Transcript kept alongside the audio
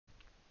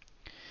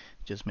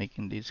Just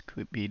making this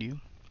quick video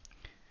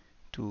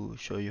to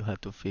show you how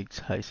to fix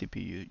high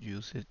CPU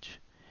usage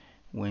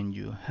when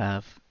you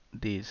have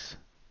this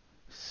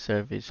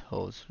service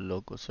host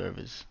local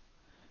service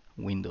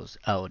Windows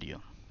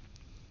Audio,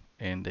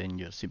 and then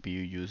your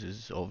CPU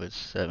uses over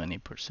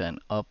 70%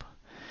 up.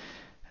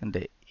 And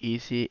the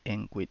easy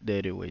and quick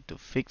dirty way to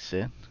fix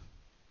it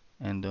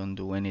and don't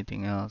do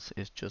anything else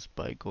is just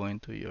by going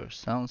to your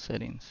sound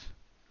settings.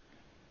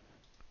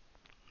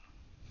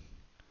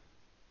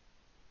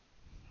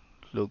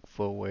 Look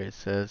for where it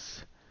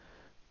says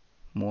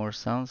more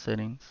sound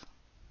settings.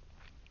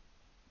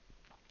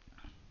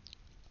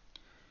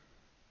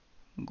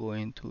 Go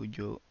into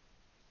your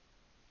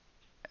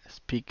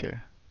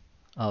speaker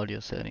audio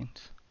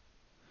settings.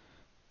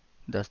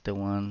 That's the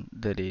one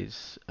that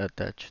is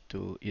attached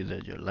to either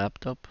your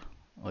laptop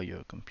or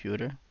your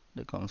computer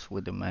that comes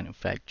with the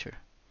manufacturer.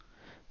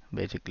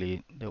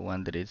 Basically, the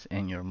one that is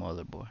in your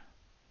motherboard.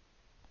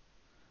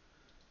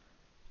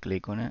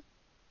 Click on it,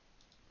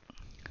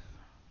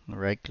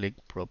 right click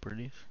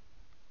properties,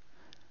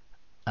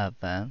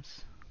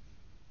 advanced,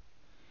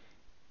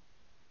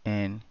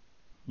 and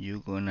you're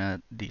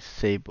gonna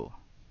disable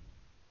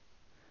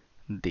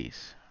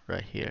this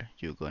right here.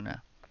 You're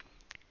gonna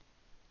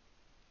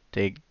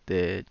take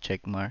the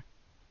check mark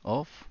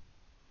off,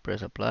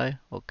 press apply,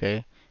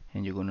 OK,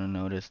 and you're gonna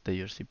notice that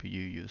your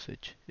CPU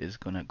usage is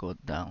gonna go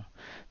down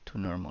to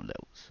normal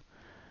levels.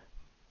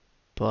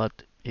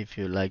 But if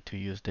you like to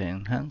use the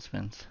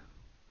enhancements,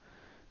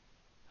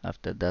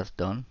 after that's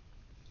done,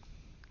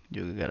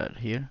 you get out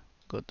here,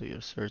 go to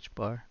your search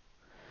bar,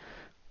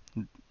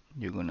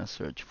 you're gonna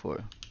search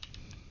for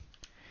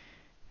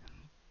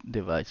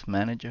device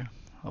manager,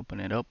 open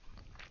it up,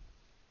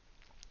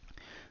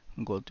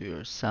 go to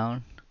your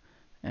sound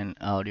and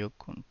audio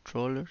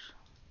controllers,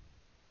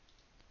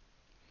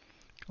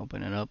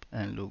 open it up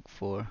and look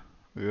for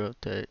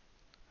rotate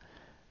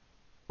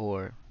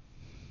or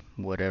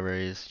whatever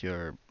is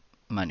your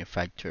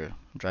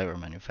driver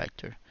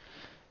manufacturer.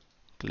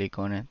 Click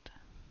on it,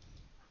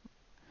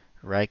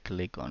 right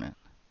click on it,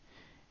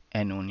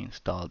 and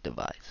uninstall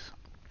device.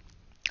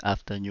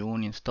 After you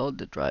uninstall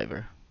the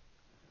driver,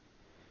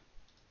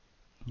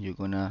 you're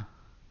gonna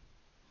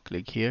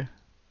click here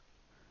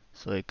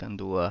so it can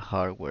do a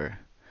hardware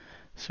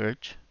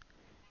search.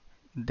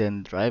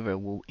 Then driver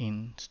will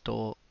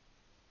install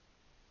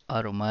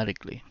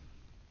automatically.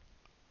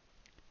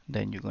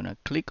 Then you're gonna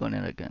click on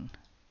it again,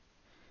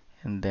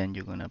 and then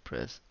you're gonna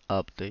press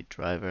update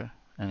driver,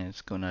 and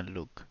it's gonna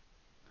look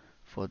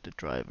for the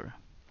driver.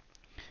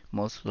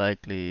 Most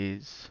likely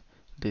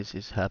this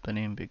is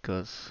happening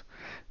because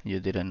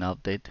you did an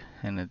update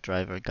and the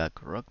driver got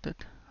corrupted.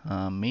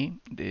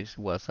 This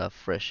was a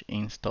fresh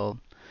install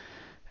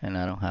and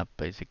I don't have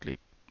basically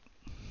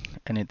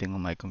anything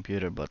on my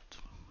computer but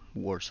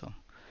Warsaw.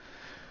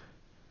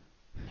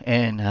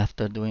 And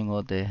after doing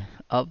all the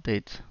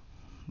updates,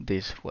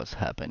 this was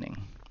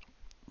happening.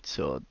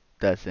 So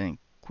that's a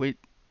quick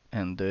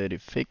and dirty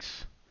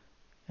fix,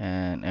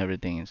 and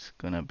everything is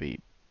gonna be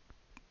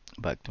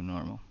back to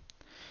normal.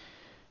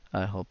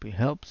 I hope it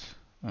helps,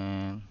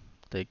 and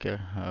take care.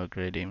 Have a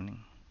great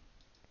evening.